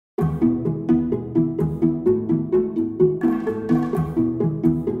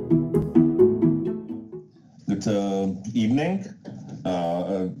evening.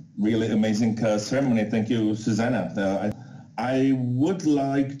 A really amazing ceremony. Thank you, Zsuzsanna. I would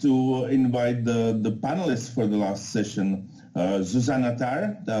like to invite the panelists for the last session. Zsuzsanna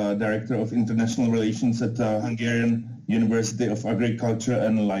Tarr, the Director of International Relations at the Hungarian University of Agriculture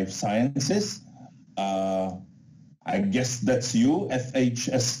and Life Sciences. I guess that's you,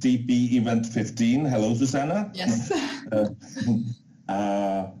 FHSTP Event 15. Hello, Zsuzsanna. Yes.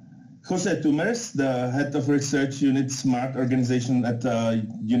 José Tummers, the Head of Research Unit Smart Organization at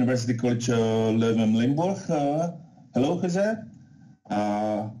University College Leuven-Limburg. Hello, José.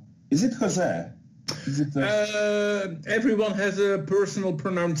 Is it José? Is it, everyone has a personal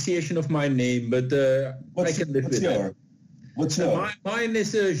pronunciation of my name, but I can live with it. What's yours? Mine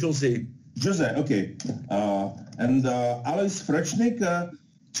is José. José, okay. And Alois Frotschnig,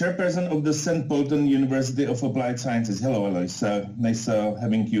 Chairperson of the St. Pölten University of Applied Sciences. Hello, Alois. Nice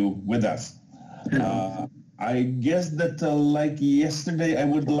having you with us. I guess that like yesterday, I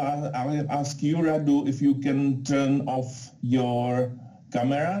would ask you, Radu, if you can turn off your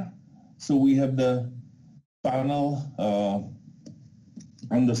camera so we have the panel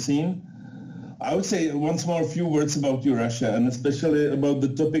on the scene. I would say once more a few words about EURASHE and especially about the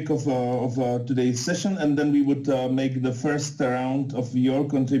topic of today's session, and then we would make the first round of your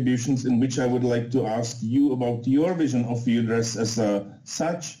contributions in which I would like to ask you about your vision of E3 as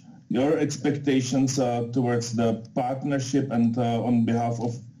such, your expectations towards the partnership and on behalf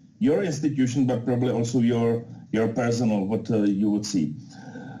of your institution, but probably also your personal, what you would see.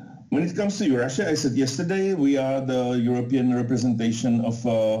 When it comes to EURASHE, I said yesterday, we are the European representation of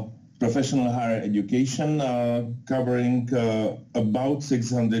professional higher education, covering about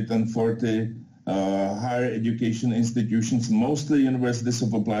 640 higher education institutions, mostly universities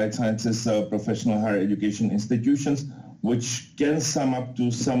of applied sciences, professional higher education institutions, which can sum up to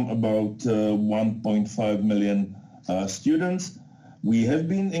about 1.5 million students. We have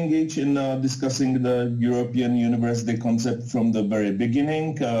been engaged in discussing the European university concept from the very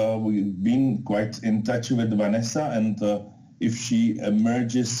beginning. We've been quite in touch with Vanessa, and if she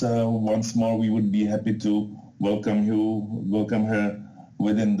emerges once more, we would be happy to welcome her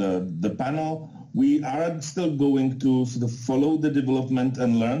within the panel. We are still going to sort of follow the development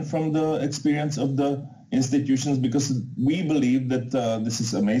and learn from the experience of the institutions, because we believe that this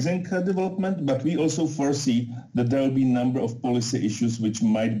is amazing development, but we also foresee that there will be a number of policy issues which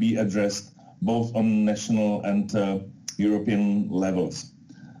might be addressed both on national and European levels.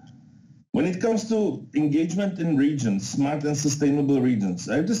 When it comes to engagement in regions, smart and sustainable regions,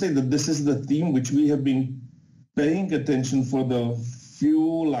 I have to say that this is the theme which we have been paying attention for the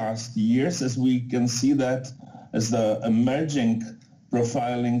few last years, as we can see that as the emerging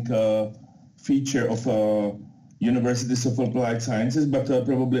profiling feature of universities of applied sciences, but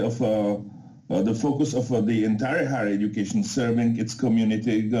probably of the focus of the entire higher education, serving its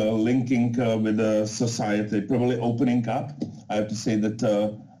community, linking with the society, probably opening up. I have to say that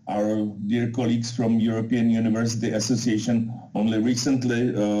our dear colleagues from European University Association only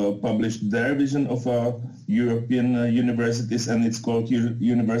recently published their vision of European universities, and it's called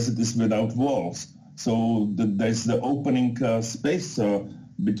Universities Without Walls. So there's the opening space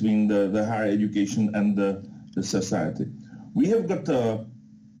between the higher education and the society. We have got a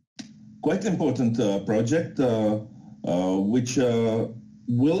quite important project which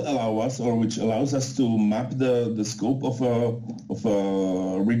will allow us, or which allows us to map the scope of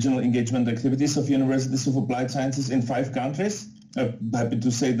regional engagement activities of universities of applied sciences in 5 countries. I'm happy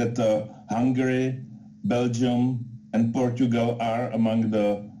to say that Hungary, Belgium, and Portugal are among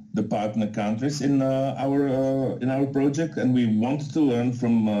the partner countries in our project, and we want to learn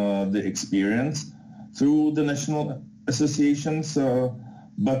from the experience through the national associations,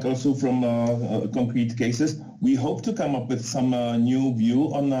 but also from concrete cases. We hope to come up with some new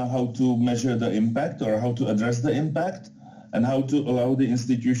view on how to measure the impact, or how to address the impact, and how to allow the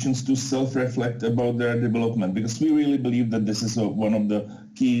institutions to self-reflect about their development, because we really believe that this is one of the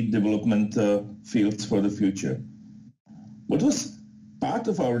key development fields for the future. What was part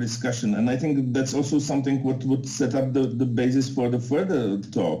of our discussion, and I think that's also something what would set up the basis for the further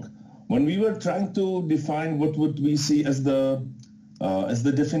talk, when we were trying to define what would we see as the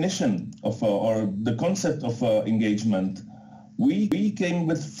definition of or the concept of engagement, we came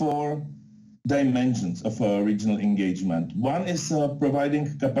with 4 dimensions of regional engagement. One is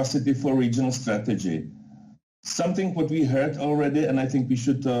providing capacity for regional strategy, something what we heard already, and I think we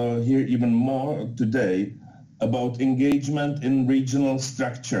should hear even more today, about engagement in regional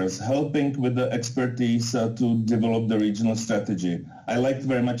structures, helping with the expertise to develop the regional strategy. I liked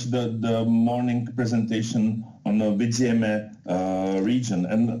very much the morning presentation on the Vidzeme region,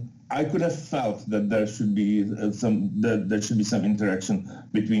 and I could have felt that there should be some interaction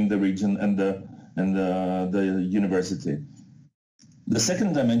between the region and the university. The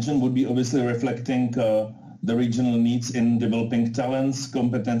second dimension would be obviously reflecting the regional needs in developing talents,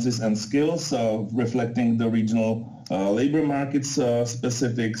 competencies, and skills, reflecting the regional labor markets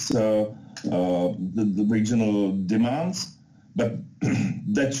specifics, the regional demands, but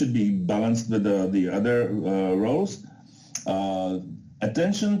that should be balanced with the other roles.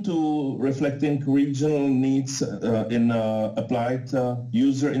 Attention to reflecting regional needs in applied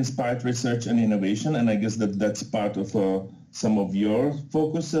user-inspired research and innovation, and I guess that's part of some of your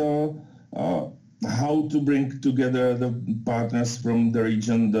focus. How to bring together the partners from the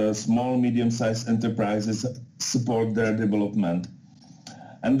region, the small, medium-sized enterprises, support their development.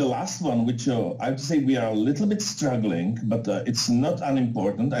 And the last one, which I have to say we are a little bit struggling, but it's not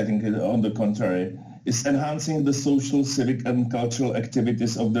unimportant, I think on the contrary, is enhancing the social, civic, and cultural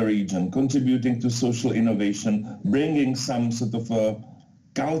activities of the region, contributing to social innovation, bringing some sort of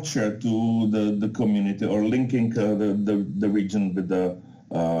culture to the community, or linking the region with the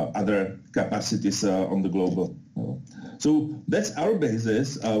other capacities on the global level. So that's our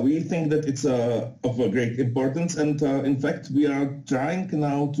basis. We think that it's of a great importance, and in fact we are trying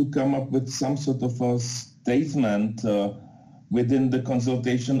now to come up with some sort of a statement within the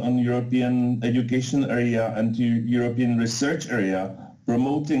consultation on European education area and European research area,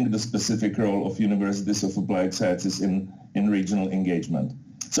 promoting the specific role of universities of applied sciences in regional engagement.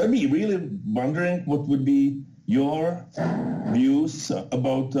 So I'd be really wondering what would be your views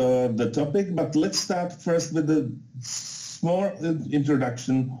about the topic, but let's start first with a small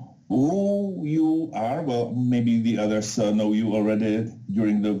introduction. Who you are, well, maybe the others know you already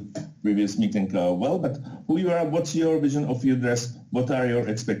during the previous meeting well, but who you are, what's your vision of UDRES, what are your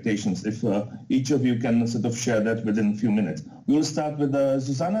expectations? If each of you can sort of share that within a few minutes. We'll start with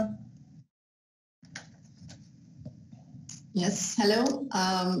Zsuzsanna. Yes, hello.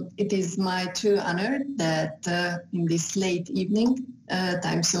 It is my true honor that in this late evening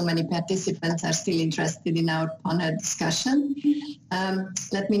time so many participants are still interested in our panel discussion.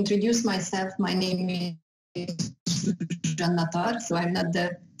 Let me introduce myself. My name is Zsuzsanna Tarr, so I'm not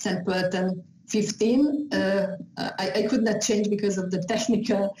the St. Pölten 15. I could not change because of the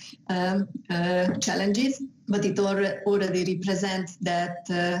technical challenges, but it already represents that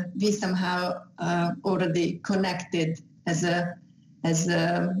we somehow already connected as a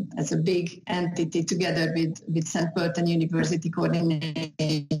big entity together with St. Pölten University Coordination.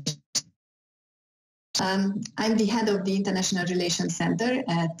 I'm the head of the International Relations Center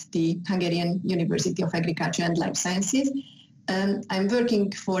at the Hungarian University of Agriculture and Life Sciences. I'm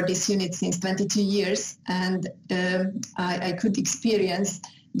working for this unit since 22 years, and I could experience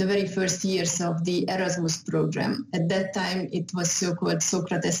the very first years of the Erasmus program. At that time, it was so-called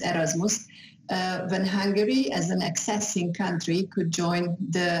Socrates Erasmus, when Hungary, as an accessing country, could join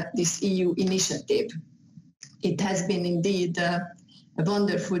this EU initiative. It has been indeed a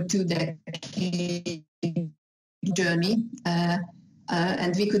wonderful 2-decade journey,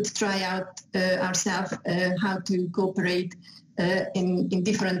 and we could try out ourselves how to cooperate in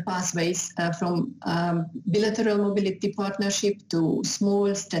different pathways, from bilateral mobility partnership to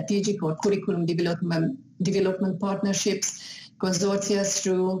small strategic or curriculum development partnerships, consortia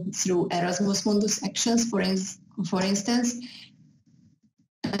through Erasmus Mundus actions, for instance,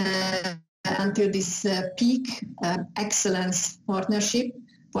 until this peak excellence partnership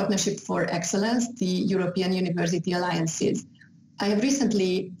for excellence, the European University Alliances. I have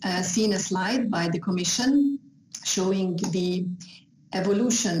recently seen a slide by the Commission showing the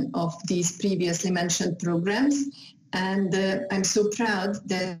evolution of these previously mentioned programs, and I'm so proud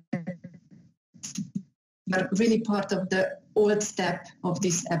that we're really part of the old step of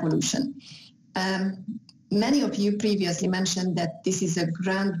this evolution. Many of you previously mentioned that this is a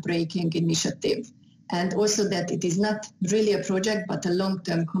groundbreaking initiative, and also that it is not really a project but a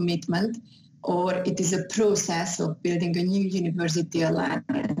long-term commitment, or it is a process of building a new university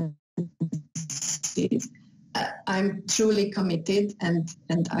alliance. I'm truly committed, and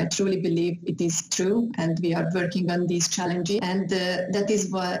I truly believe it is true, and we are working on these challenges, and that is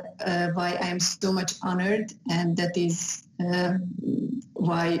why I am so much honored, and that is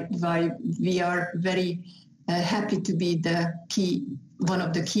why we are very happy to be one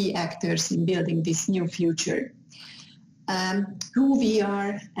of the key actors in building this new future. Who we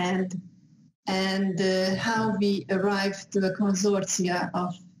are and how we arrived to a consortia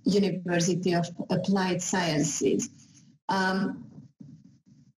of University of Applied Sciences. Are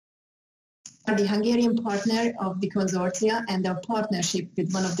the Hungarian partner of the consortia and our partnership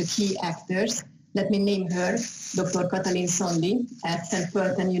with one of the key actors, let me name her, Dr. Katalin Sondi at St.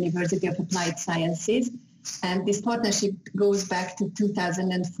 Pölten University of Applied Sciences. And this partnership goes back to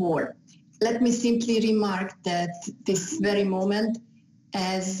 2004. Let me simply remark that this very moment,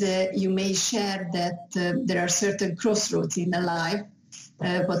 as you may share that there are certain crossroads in a life,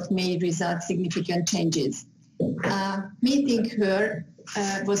 what may result significant changes. Meeting her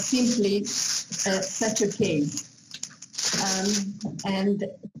was simply such a case. And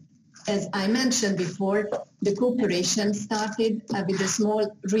as I mentioned before, the cooperation started with a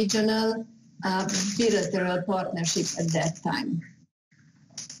small regional bilateral partnership at that time.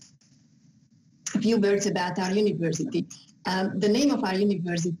 A few words about our university. The name of our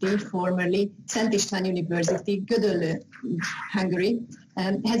university, formerly Szent István University, Gödöllő, Hungary,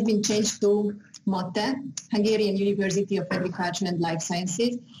 has been changed to MATE, Hungarian University of Agriculture and Life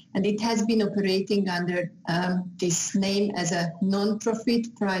Sciences, and it has been operating under this name as a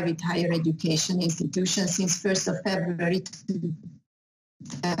non-profit private higher education institution since 1st of February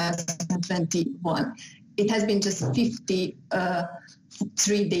 2021. It has been just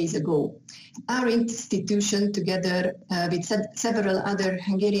 53 days ago. Our institution, together with several other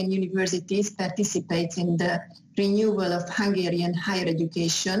Hungarian universities, participates in the renewal of Hungarian higher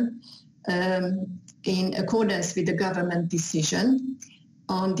education in accordance with the government decision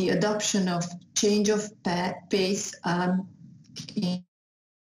on the adoption of change of pace in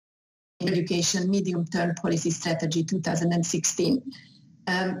education medium-term policy strategy 2016.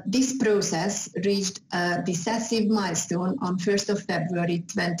 This process reached a decisive milestone on 1st of February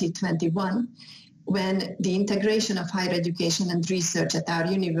 2021 when the integration of higher education and research at our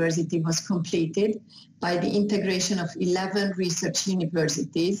university was completed by the integration of 11 research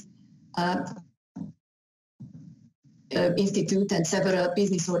universities, institute and several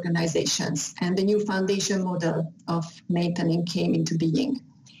business organizations, and the new foundation model of maintaining came into being.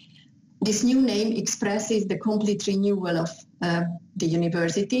 This new name expresses the complete renewal of the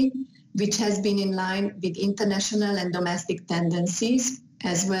university, which has been in line with international and domestic tendencies,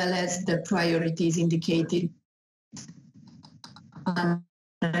 as well as the priorities indicated by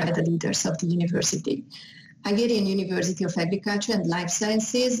the leaders of the university. Hungarian University of Agriculture and Life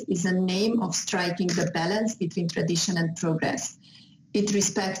Sciences is a name of striking the balance between tradition and progress. It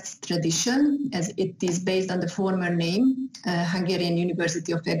respects tradition, as it is based on the former name, Hungarian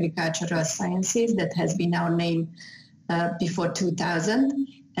University of Agricultural Sciences, that has been our name before 2000,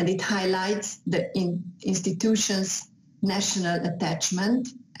 and it highlights the institution's national attachment,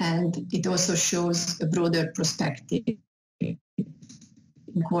 and it also shows a broader perspective in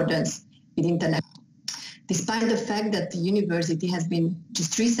accordance with international. Despite the fact that the university has been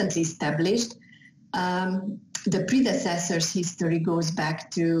just recently established, the predecessor's history goes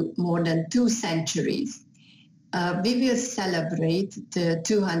back to more than 2 centuries. We will celebrate the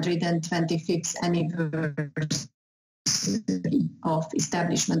 225th anniversary of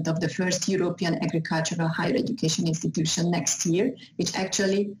establishment of the first European agricultural higher education institution next year, which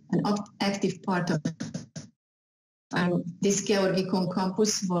actually an active part of this Georgikon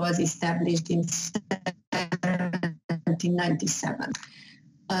campus was established in 1997.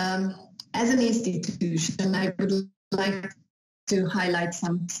 As an institution, I would like to highlight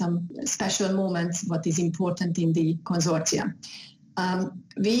some special moments, what is important in the consortium.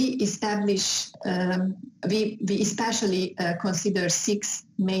 We especially consider 6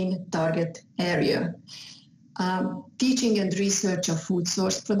 main target areas. Teaching and research of food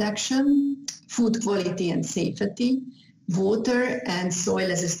source production, food quality and safety, water and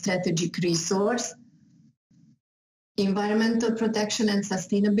soil as a strategic resource, environmental protection and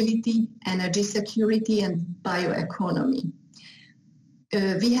sustainability, energy security, and bioeconomy.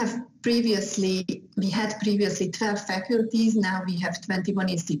 We had previously 12 faculties, now we have 21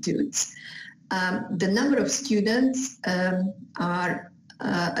 institutes. The number of students are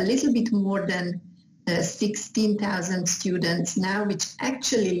a little bit more than 16,000 students now, which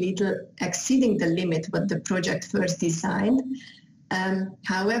actually little exceeding the limit what the project first designed.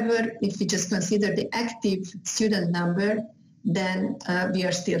 However, if we just consider the active student number, then we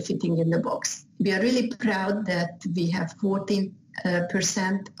are still fitting in the box. We are really proud that we have 14%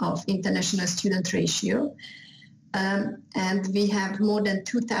 of international student ratio, and we have more than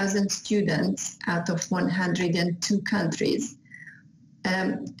 2,000 students out of 102 countries.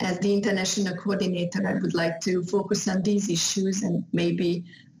 As the international coordinator, I would like to focus on these issues, and maybe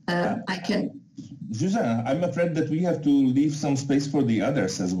I can... Zsuzsanna, I'm afraid that we have to leave some space for the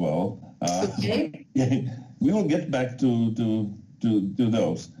others as well. Okay. We will get back to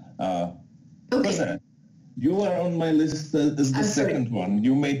those. Okay. You are on my list as the second one.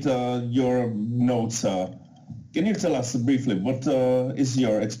 You made your notes Can you tell us briefly what is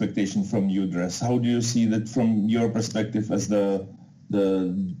your expectation from UDRES? How do you see that from your perspective as the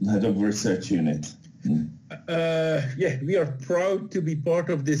head of research unit? Yeah, we are proud to be part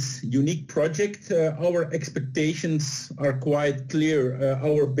of this unique project. Our expectations are quite clear.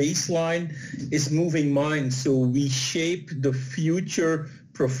 Our baseline is moving minds, so we shape the future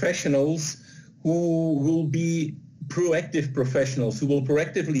professionals who will be proactive professionals, who will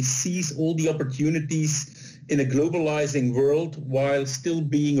proactively seize all the opportunities in a globalizing world while still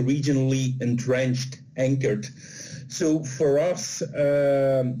being regionally entrenched, anchored. So for us,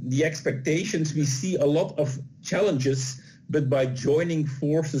 the expectations, we see a lot of challenges, but by joining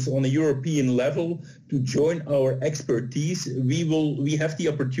forces on a European level to join our expertise, we have the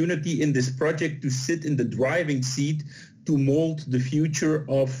opportunity in this project to sit in the driving seat to mold the future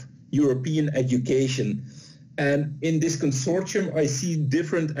of European education. And in this consortium, I see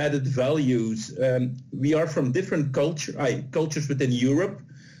different added values. We are from different cultures within Europe.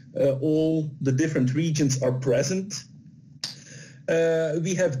 All the different regions are present.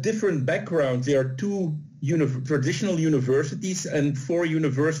 We have different backgrounds. There are two traditional universities and 4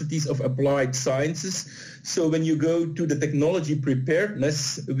 universities of applied sciences. So when you go to the technology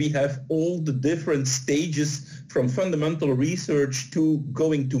preparedness, we have all the different stages from fundamental research to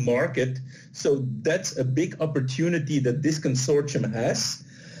going to market. So that's a big opportunity that this consortium has.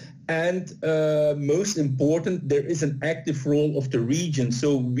 And most important, there is an active role of the region.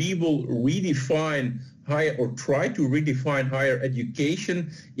 So we will redefine try to redefine higher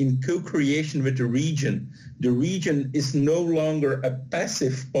education in co-creation with the region. The region is no longer a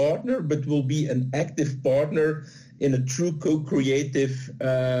passive partner, but will be an active partner in a true co-creative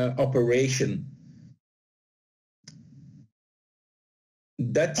operation.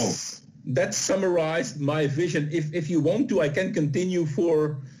 That summarized my vision. If you want to, I can continue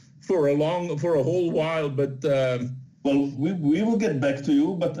for a whole while, but well, we will get back to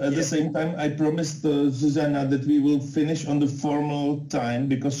you, but at the same time, I promised Zsuzsanna that we will finish on the formal time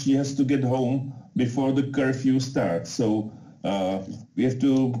because she has to get home before the curfew starts. So we have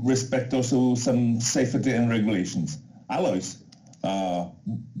to respect also some safety and regulations. Alois,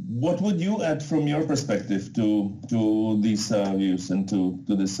 what would you add from your perspective to these views and to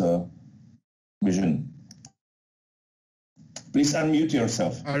this vision? Please unmute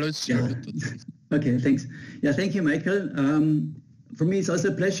yourself. Alois, Okay, thanks. Yeah, thank you, Michael. For me, it's also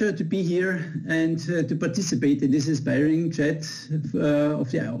a pleasure to be here and to participate in this inspiring chat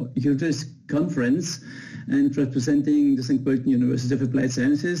of the UDRES conference and representing the St. Pölten University of Applied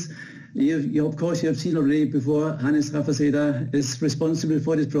Sciences. Of course, you have seen already before Hannes Rafaseda is responsible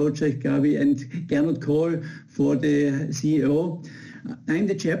for this project, Gabi and Gernot Kohl for the CEO. I'm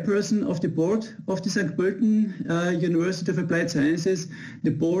the chairperson of the board of the St. Pölten University of Applied Sciences.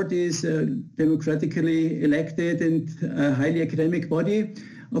 The board is a democratically elected and highly academic body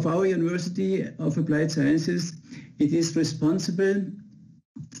of our University of Applied Sciences. It is responsible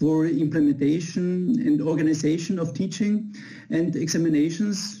for implementation and organization of teaching and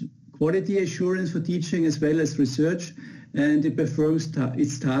examinations, quality assurance for teaching as well as research, and it performs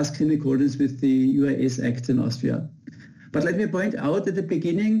its tasks in accordance with the UAS Act in Austria. But let me point out at the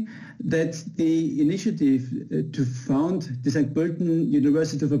beginning that the initiative to found the St. Pölten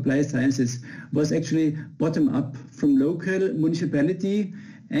University of Applied Sciences was actually bottom-up from local municipality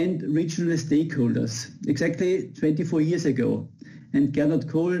and regional stakeholders, exactly 24 years ago. And Gernot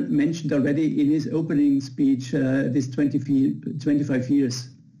Kohl mentioned already in his opening speech this 25 years.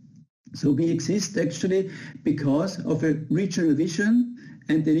 So we exist actually because of a regional vision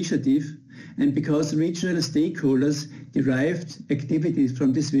and initiative, and because regional stakeholders derived activities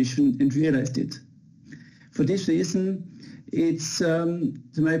from this vision and realized it. For this reason, it's, to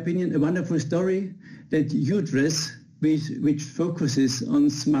my opinion, a wonderful story that UDRES, which focuses on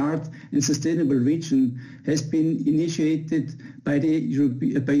smart and sustainable region, has been initiated by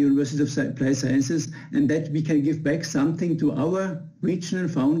University of Applied Sciences, and that we can give back something to our regional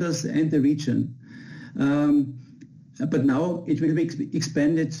founders and the region. But now it will be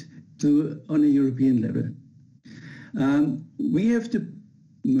expanded on a European level. We have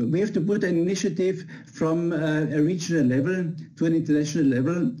to put an initiative from a regional level to an international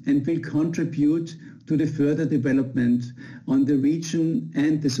level, and will contribute to the further development on the region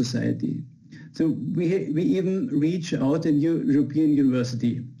and the society. So we even reach out a new European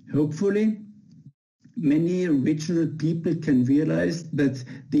university. Hopefully, many regional people can realize that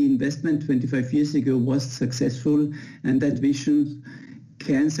the investment 25 years ago was successful, and that vision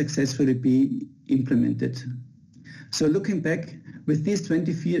can successfully be implemented. So looking back, with these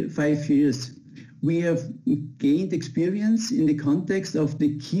 25 years, we have gained experience in the context of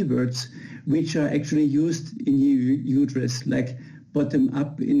the keywords which are actually used in E³UDRES, like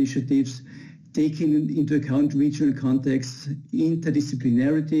bottom-up initiatives, taking into account regional contexts,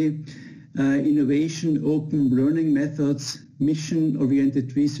 interdisciplinarity, innovation, open learning methods,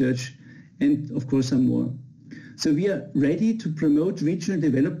 mission-oriented research, and of course some more. So we are ready to promote regional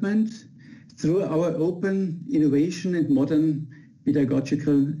development through our open innovation and modern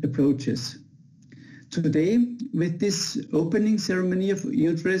pedagogical approaches. Today, with this opening ceremony of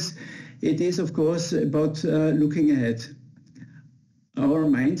E³UDRES, it is of course about looking ahead. Our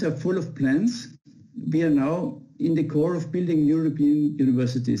minds are full of plans. We are now in the core of building European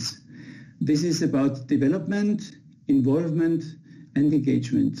universities. This is about development, involvement, and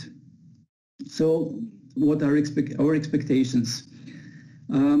engagement. So what are our expectations?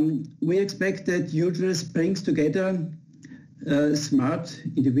 We expect that E³UDRES brings together smart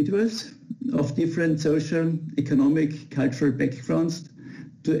individuals of different social, economic, cultural backgrounds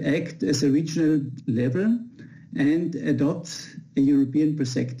to act as a regional level and adopt a European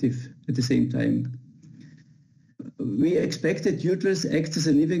perspective at the same time. We expect that E³UDRES acts as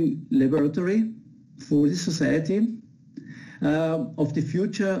a living laboratory for the society of the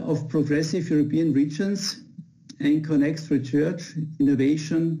future of progressive European regions and connects research,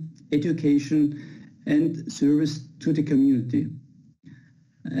 innovation, education, and service to the community.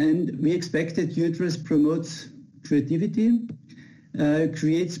 And we expect that E³UDRES promotes creativity,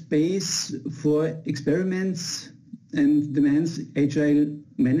 creates space for experiments, and demands agile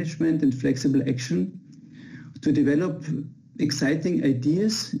management and flexible action to develop exciting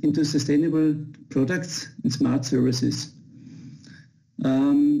ideas into sustainable products and smart services.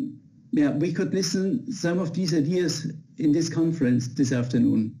 We could listen some of these ideas in this conference this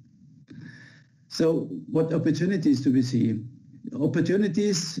afternoon. So what opportunities do we see?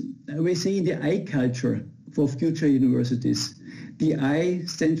 Opportunities we see in the I culture for future universities. The I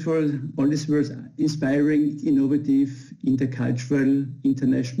stands for all these words: inspiring, innovative, intercultural,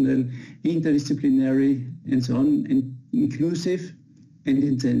 international, interdisciplinary, and so on, and inclusive and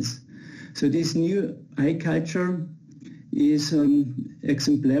intense. So this new I culture is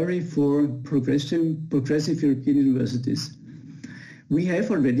exemplary for progressive European universities. We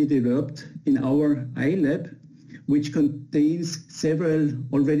have already developed in our iLab, which contains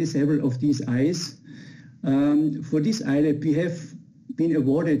already several of these I's. For this iLab, we have been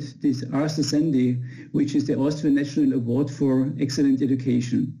awarded this Arthur Sandy, which is the Austrian National Award for Excellent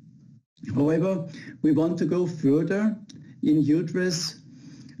Education. However, we want to go further in E³UDRES,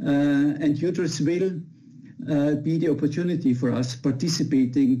 and E³UDRES will be the opportunity for us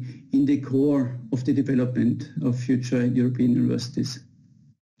participating in the core of the development of future European universities.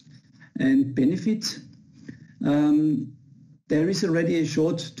 And benefits, there is already a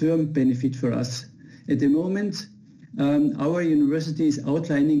short-term benefit for us. At the moment, our university is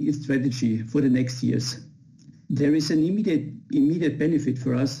outlining its strategy for the next years. There is an immediate benefit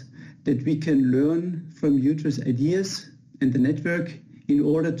for us that we can learn from E³UDRES ideas and the network in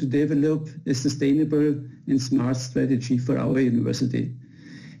order to develop a sustainable and smart strategy for our university,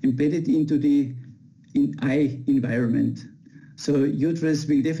 embedded into the I environment. So E³UDRES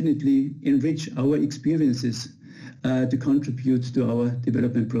will definitely enrich our experiences to contribute to our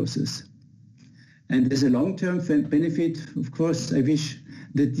development process. And as a long-term benefit, of course, I wish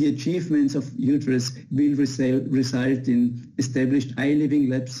that the achievements of E³UDRES will result in established I-living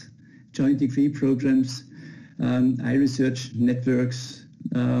labs, joint degree programs, I-research networks,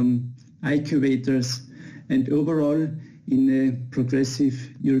 I-curators, and overall in a progressive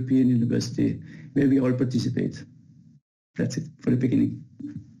European university where we all participate. That's it for the beginning.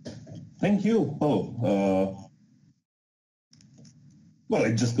 Thank you, Paul. Well,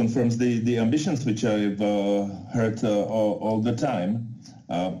 it just confirms the ambitions which I've heard all the time.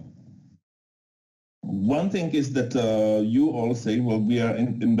 One thing is that you all say, well, we are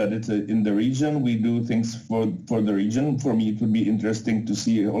embedded in the region. We do things for the region. For me, it would be interesting to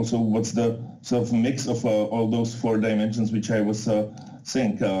see also what's the sort of mix of all those 4 dimensions which I was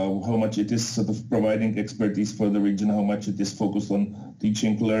saying, how much it is sort of providing expertise for the region, how much it is focused on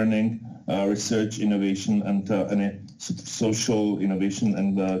teaching, learning, research, innovation, and any sort of social innovation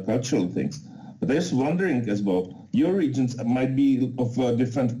and cultural things. But I was wondering as well, your regions might be of a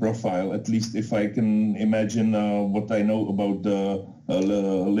different profile, at least if I can imagine what I know about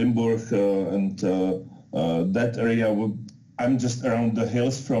Limburg and that area. I'm just around the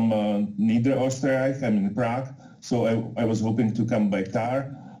hills from Niederösterreich. I'm in Prague, so I was hoping to come by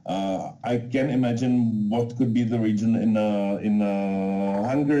Tarr. I can imagine what could be the region in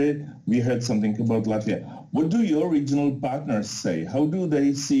Hungary. We heard something about Latvia. What do your regional partners say? How do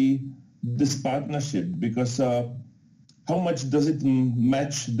they see this partnership? Because how much does it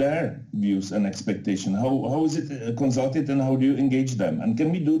match their views and expectation? How is it consulted and how do you engage them? And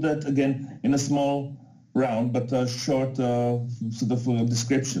can we do that again in a small round, but a short sort of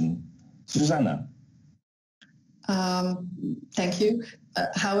description? Zsuzsanna. Thank you.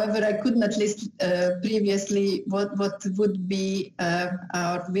 However, I could not list previously what would be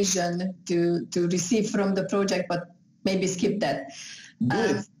our vision to receive from the project, but maybe skip that.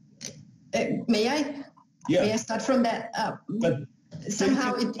 May I? Yeah. May I start from that? But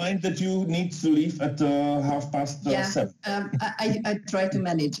somehow it mind that you need to leave at 7:30. I try to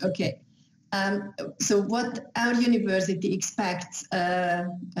manage. Okay. So what our university expects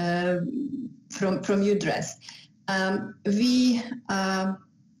from UDRES, we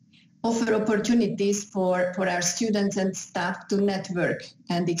offer opportunities for our students and staff to network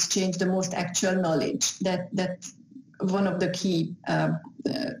and exchange the most actual knowledge. That's one of the key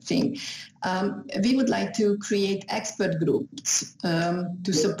things. We would like to create expert groups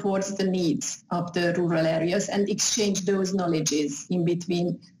to support the needs of the rural areas and exchange those knowledges in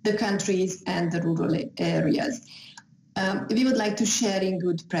between the countries and the rural areas. We would like to share in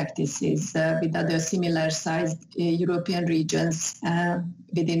good practices with other similar-sized European regions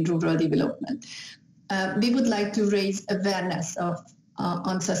within rural development. We would like to raise awareness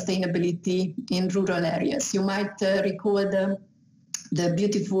on sustainability in rural areas. You might recall the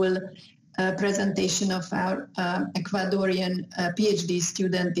beautiful presentation of our Ecuadorian PhD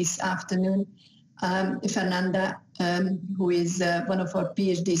student this afternoon, Fernanda, who is one of our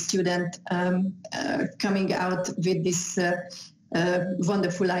PhD students coming out with this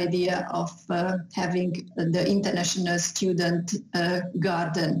wonderful idea of having the International Student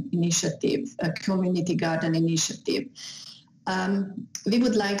Garden Initiative, a community garden initiative. We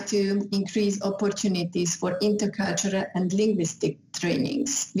would like to increase opportunities for intercultural and linguistic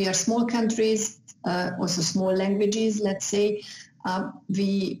trainings. We are small countries, also small languages, let's say.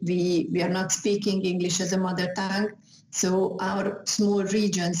 We are not speaking English as a mother tongue, so our small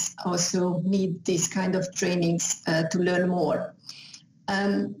regions also need this kind of trainings to learn more.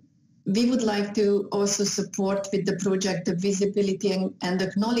 We would like to also support with the project the visibility and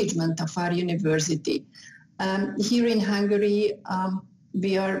acknowledgement of our university. Here in Hungary,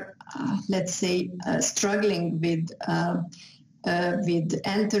 we are, let's say, struggling with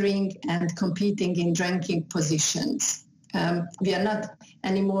entering and competing in ranking positions. We are not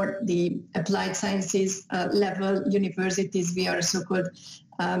anymore the applied sciences level universities. We are a so-called,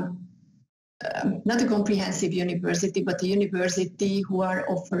 not a comprehensive university, but a university who are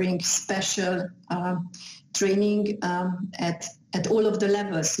offering special training at all of the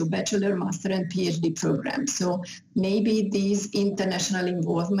levels, so bachelor, master, and PhD programs. So maybe these international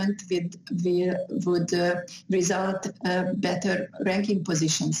involvement would result better ranking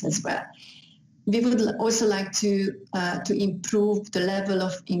positions as well. We would also like to improve the level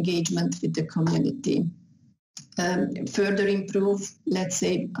of engagement with the community. Further improve, let's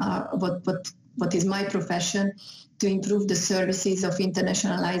say, what is my profession, to improve the services of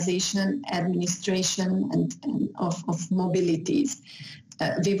internationalization, administration, and of mobilities.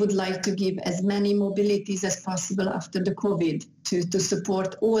 We would like to give as many mobilities as possible after the COVID to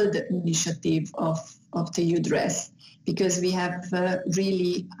support all the initiative of the UDRES, because we have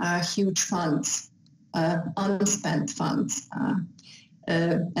really huge funds, unspent funds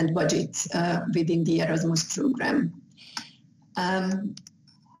and budgets within the Erasmus program.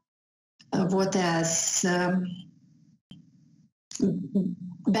 What else?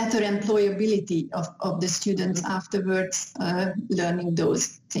 Better employability of the students afterwards, learning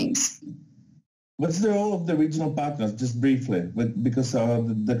those things. What's the role of the regional partners, just briefly, because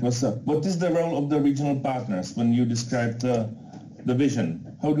that was what is the role of the regional partners when you described the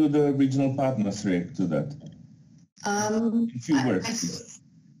vision? How do the regional partners react to that? In few words.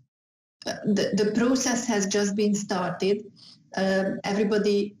 The process has just been started.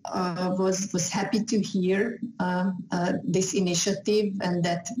 Everybody was happy to hear this initiative and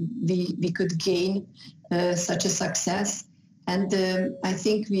that we could gain such a success. And I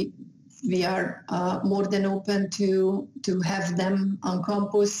think we are more than open to have them on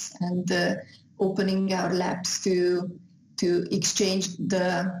campus and opening our labs to exchange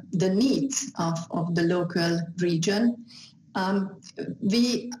the needs of the local region.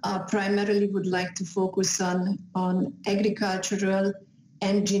 We primarily would like to focus on agricultural,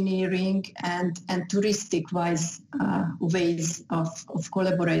 engineering, and touristic-wise ways of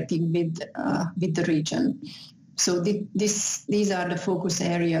collaborating with the region. So these are the focus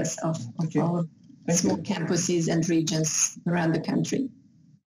areas of our small campuses and regions around the country.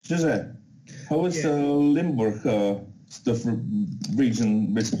 José, how is Limburg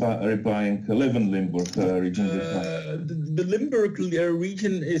region replying, Leuven-Limburg region? The Limburg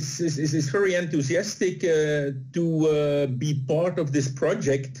region is very enthusiastic to be part of this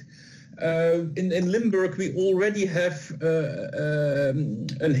project. In Limburg, we already have a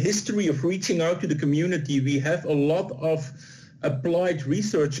history of reaching out to the community. We have a lot of applied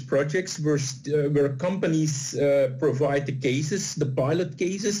research projects where companies provide the cases, the pilot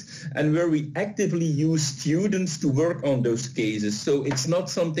cases, and where we actively use students to work on those cases. So it's not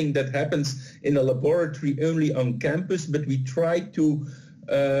something that happens in a laboratory only on campus, but we try to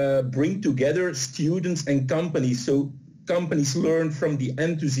bring together students and companies. So companies learn from the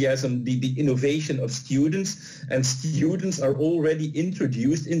enthusiasm, the innovation of students, and students are already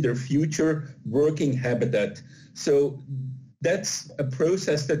introduced in their future working habitat. So that's a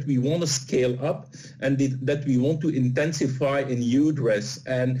process that we want to scale up and that we want to intensify in E³UDRES.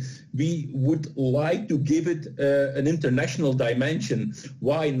 And we would like to give it an international dimension.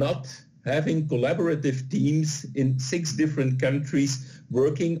 Why not having collaborative teams in 6 different countries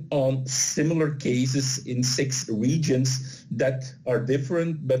working on similar cases in 6 regions that are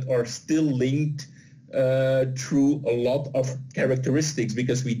different but are still linked through a lot of characteristics,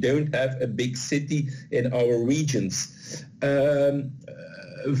 because we don't have a big city in our regions.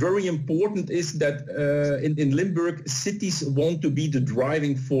 Very important is that in Limburg, cities want to be the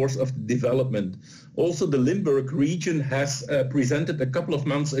driving force of the development. Also, the Limburg region has presented a couple of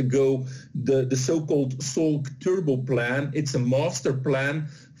months ago the so-called SOLC Turbo Plan. It's a master plan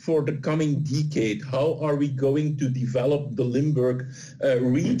for the coming decade. How are we going to develop the Limburg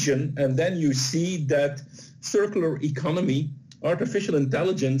region? And then you see that circular economy, artificial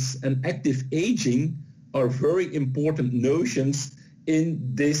intelligence, and active aging are very important notions in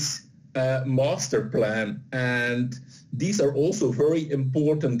this master plan. And these are also very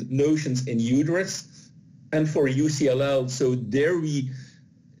important notions in E³UDRES and for UCLL. So there we,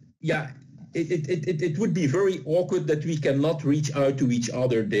 it would be very awkward that we cannot reach out to each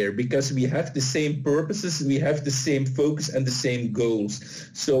other there, because we have the same purposes, we have the same focus and the same goals.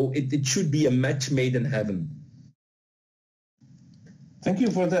 So it should be a match made in heaven. Thank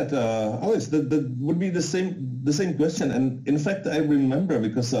you for that, Alois. That would be the same question. And in fact, I remember,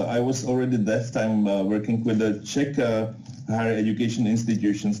 because I was already that time working with the Czech higher education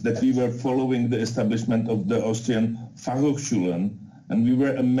institutions, that we were following the establishment of the Austrian Fachhochschulen, and we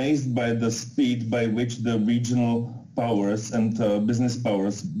were amazed by the speed by which the regional powers and business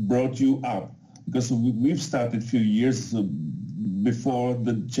powers brought you up, because we've started a few years before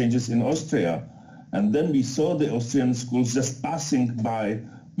the changes in Austria. And then we saw the Austrian schools just passing by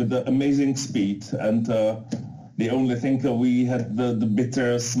with an amazing speed. And the only thing we had the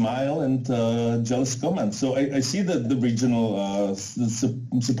bitter smile and jealous comments. So I see the regional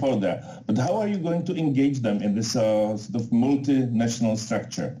support there. But how are you going to engage them in this sort of multinational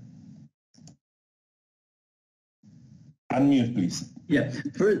structure? Unmute, please. Yeah,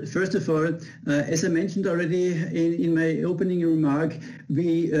 first of all, as I mentioned already in my opening remark,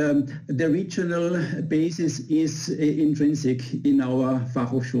 the regional basis is intrinsic in our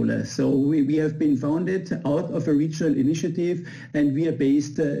Fachhochschule. So we have been founded out of a regional initiative, and we are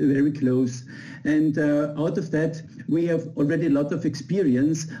based very close. And out of that, we have already a lot of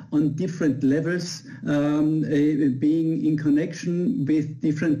experience on different levels, being in connection with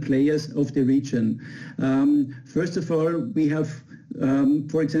different players of the region. First of all, we have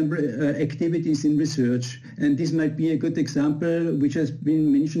for example, activities in research, and this might be a good example, which has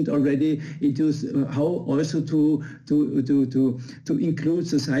been mentioned already, into how also to include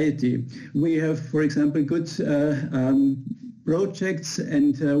society. We have, for example, good projects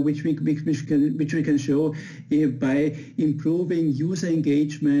and which we can show by improving user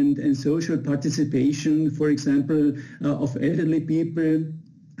engagement and social participation, for example, of elderly people,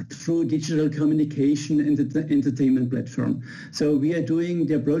 through digital communication and the entertainment platform. So we are doing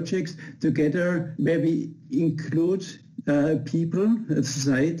the projects together where we include people,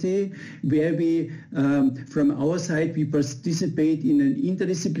 society, where we, from our side, we participate in an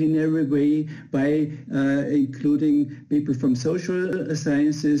interdisciplinary way by including people from social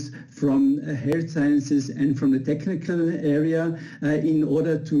sciences, from health sciences, and from the technical area in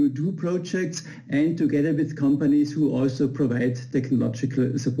order to do projects, and together with companies who also provide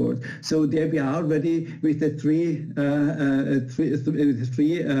technological support. So there we are already with the three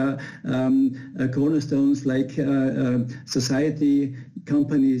cornerstones, like society,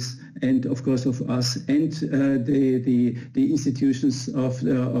 companies and of course of us and the institutions of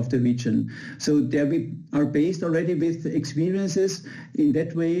the region. So there we are based already with experiences in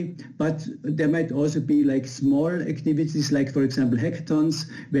that way, but there might also be like small activities, like for example hackathons,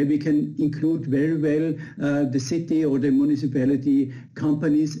 where we can include very well the city or the municipality,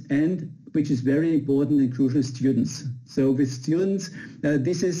 companies, and which is very important and crucial, students. So with students,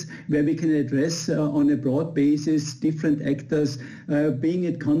 this is where we can address on a broad basis different actors, being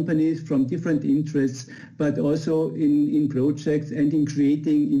at companies from different interests, but also in projects and in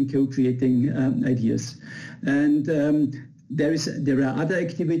co-creating ideas. And there are other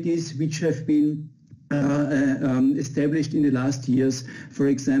activities which have been established in the last years. For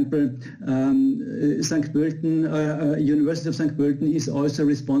example, St. Pölten, University of St. Pölten is also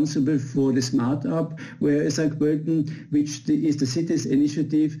responsible for the Smart Up, where St. Pölten, which is the city's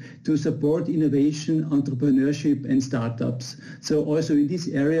initiative to support innovation, entrepreneurship and startups. So also in this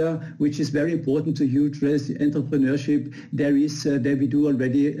area, which is very important to E³UDRES entrepreneurship, there we do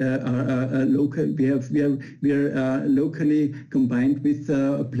already we are locally combined with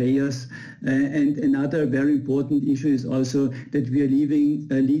players. And another very important issue is also that we are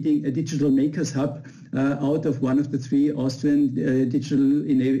leading a digital makers hub out of one of the 3 Austrian digital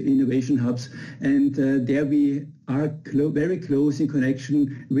innovation hubs, and there we are very close in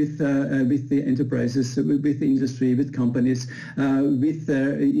connection with the enterprises, with the industry, with companies, with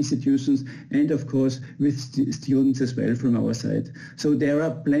institutions, and of course with students as well from our side. So there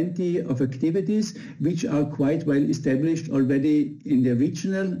are plenty of activities which are quite well established already in the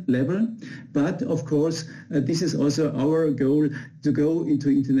regional level, but of course this is also our goal, to go into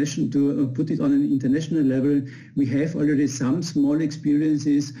international, to put it on an international level. We have already some small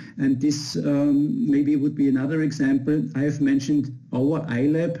experiences, and this maybe would be another example. I have mentioned our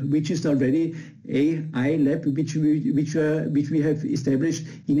iLab, which is already a iLab which we have established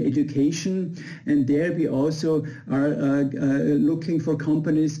in education, and there we also are looking for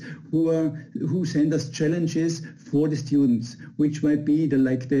companies who send us challenges for the students, which might be the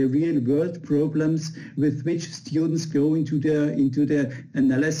real world problems with which students go into the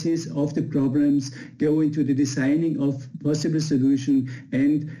analysis of the problems, go into the designing of possible solution,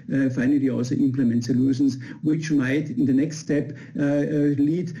 and finally also implement solutions which might in the next step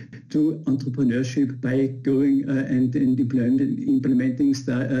lead to entrepreneurship by going and implementing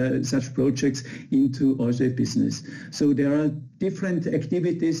such projects into also a business. So there are different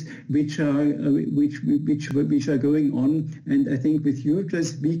activities which are going on, and I think with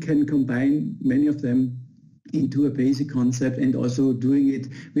E³UDRES we can combine many of them into a basic concept, and also doing it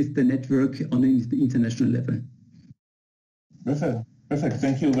with the network on an international level. Perfect.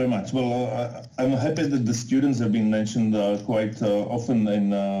 Thank you very much. Well, I'm happy that the students have been mentioned quite often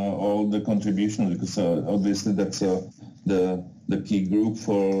in all the contributions, because obviously that's the key group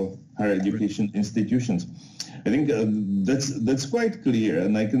for higher education institutions. I think that's quite clear,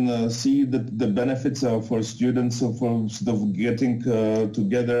 and I can see that the benefits are for students for sort of getting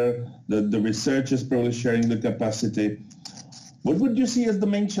together. The research is probably sharing the capacity. What would you see as the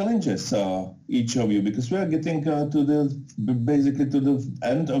main challenges, each of you? Because we are getting basically to the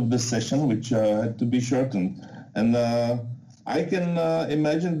end of the session, which had to be shortened, and I can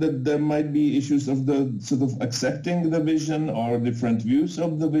imagine that there might be issues of the sort of accepting the vision or different views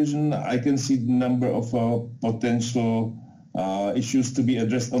of the vision. I can see the number of potential issues to be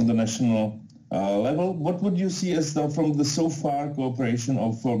addressed on the national level. What would you see as from the so far cooperation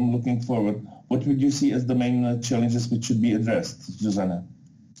or from looking forward? What would you see as the main challenges which should be addressed, Zsuzsanna?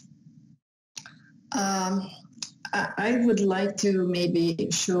 I would like to maybe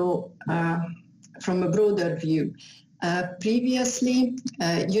show from a broader view. Previously,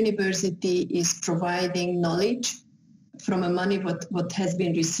 university is providing knowledge from a money what has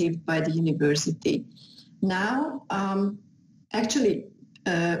been received by the university. Now, actually,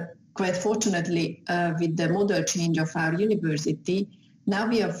 quite fortunately, with the model change of our university, now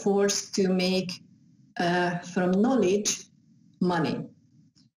we are forced to make from knowledge money.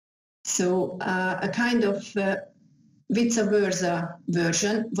 So a kind of vice versa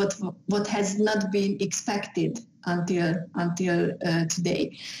version, what has not been expected until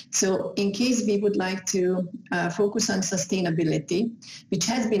today. So in case we would like to focus on sustainability, which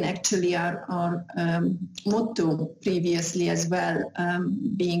has been actually our motto previously as well,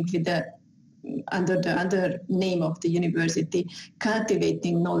 being with under the other name of the university,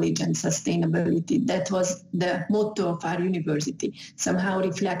 cultivating knowledge and sustainability. That was the motto of our university, somehow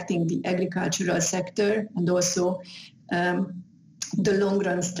reflecting the agricultural sector and also the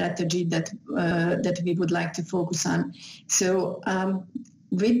long-run strategy that we would like to focus on. So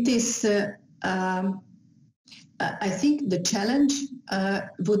with this I think the challenge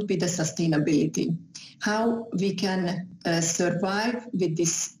would be the sustainability, how we can survive with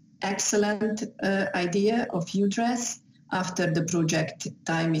this excellent idea of UDRES after the project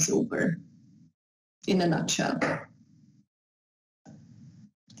time is over, in a nutshell.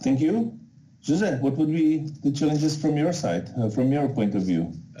 Thank you. José, what would be the challenges from your side, from your point of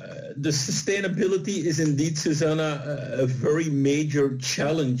view? The sustainability is indeed, Zsuzsanna, a very major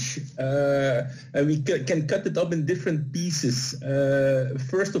challenge. And we can cut it up in different pieces.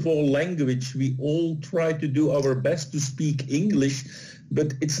 First of all, language. We all try to do our best to speak English,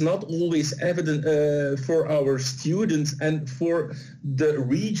 but it's not always evident for our students and for the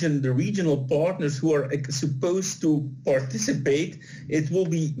regional partners who are supposed to participate. It will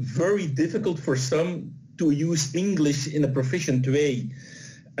be very difficult for some to use English in a proficient way.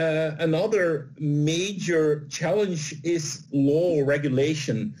 Another major challenge is law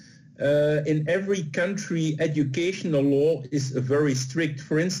regulation. In every country, educational law is very strict.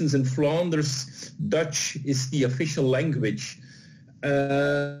 For instance, in Flanders, Dutch is the official language.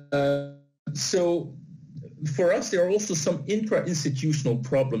 So for us, there are also some intra-institutional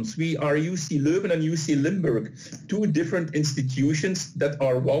problems. We are UC Leuven and UC Limburg, two different institutions that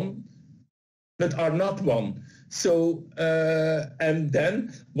are one, but are not one. So, and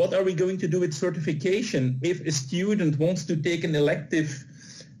then what are we going to do with certification? If a student wants to take an elective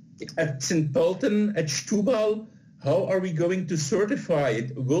at St. Pölten, at E³UDRES², how are we going to certify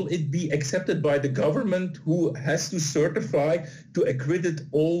it? Will it be accepted by the government who has to certify to accredit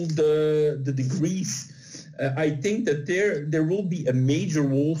all the degrees? I think that there will be a major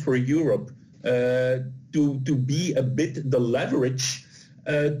role for Europe to be a bit the leverage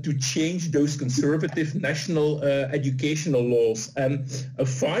to change those conservative national educational laws. And a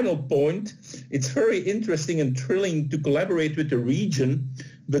final point, it's very interesting and thrilling to collaborate with the region,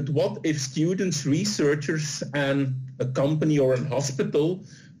 but what if students, researchers, and a company or a hospital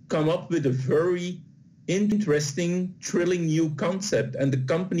come up with a very interesting, thrilling new concept, and the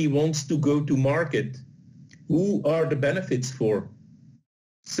company wants to go to market? Who are the benefits for?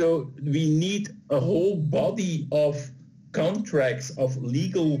 So we need a whole body of contracts, of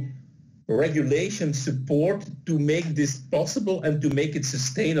legal regulation support to make this possible and to make it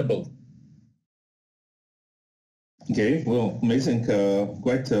sustainable. Okay, well, amazing.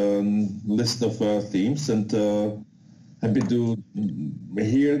 Quite a list of themes, and happy to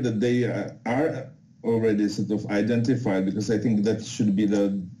hear that they are already sort of identified, because I think that should be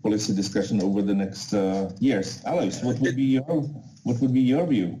the policy discussion over the next years. Alois, what would be your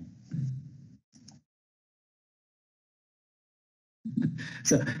view?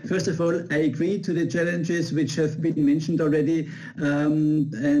 So first of all, I agree to the challenges which have been mentioned already,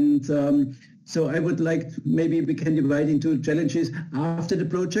 so I would like, maybe we can divide into challenges after the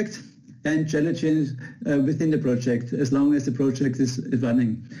project and challenges within the project, as long as the project is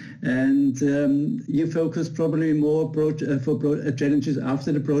running. And you focus probably more for challenges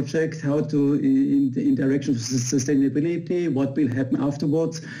after the project, how to, in direction of sustainability, what will happen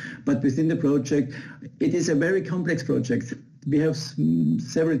afterwards. But within the project, it is a very complex project. We have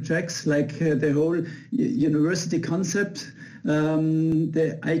several tracks, like the whole university concept,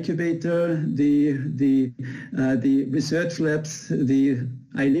 the incubator, the research labs, the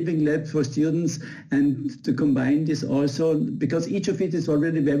iLiving lab for students, and to combine this also, because each of it is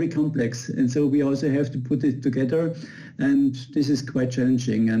already very complex, and so we also have to put it together, and this is quite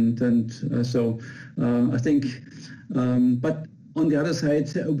challenging. So I think, but on the other side,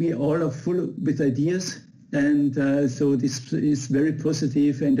 we all are full with ideas. And so this is very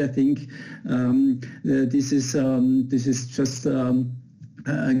positive, and I think this is just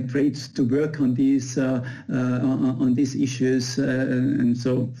great to work on these issues, and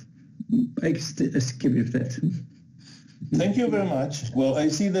so I skip with that. Thank you very much. Well, I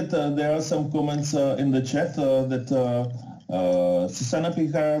see that there are some comments in the chat that Zsuzsanna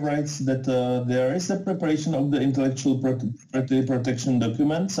Pichar writes that there is a preparation of the intellectual property protection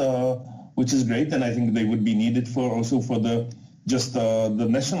documents, which is great, and I think they would be needed also for the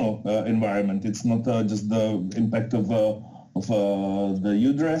national environment. It's not just the impact of the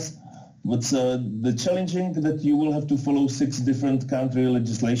UDRES. But the challenging that you will have to follow 6 different country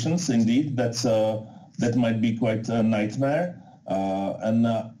legislations. Indeed, that might be quite a nightmare. And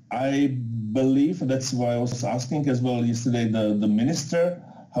I believe that's why I was asking as well yesterday the minister.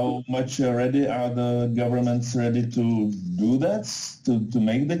 How much ready are the governments ready to do that, to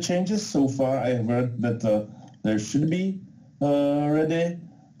make the changes? So far, I have heard that there should be ready.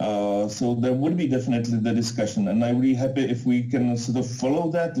 So there would be definitely the discussion, and I'm really happy if we can sort of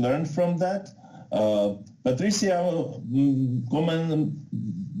follow that, learn from that. Patricia,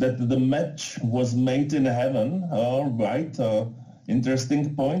 that the match was made in heaven. Right,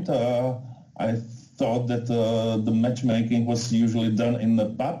 interesting point. I thought that the matchmaking was usually done in the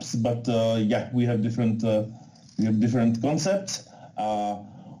pubs, but yeah, we have different concepts.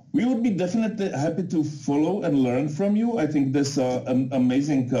 We would be definitely happy to follow and learn from you. I think there's an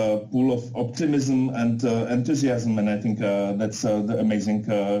amazing pool of optimism and enthusiasm, and I think that's the amazing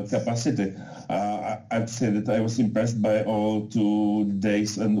capacity. I have to say that I was impressed by all 2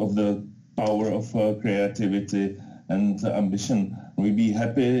 days and of the power of creativity and ambition. We'd be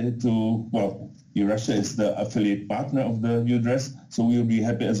happy to, well, EURASHE is the affiliate partner of the UDRES, so we will be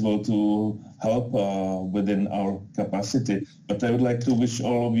happy as well to help within our capacity. But I would like to wish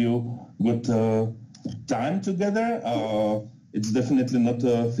all of you good time together. It's definitely not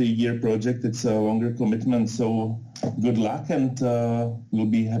a 3-year project, it's a longer commitment, so good luck, and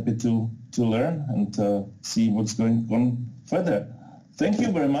we'll be happy to learn and see what's going on further. Thank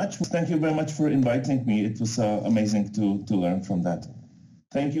you very much. Thank you very much for inviting me. It was amazing to learn from that.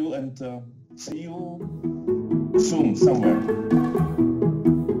 Thank you, and see you soon somewhere.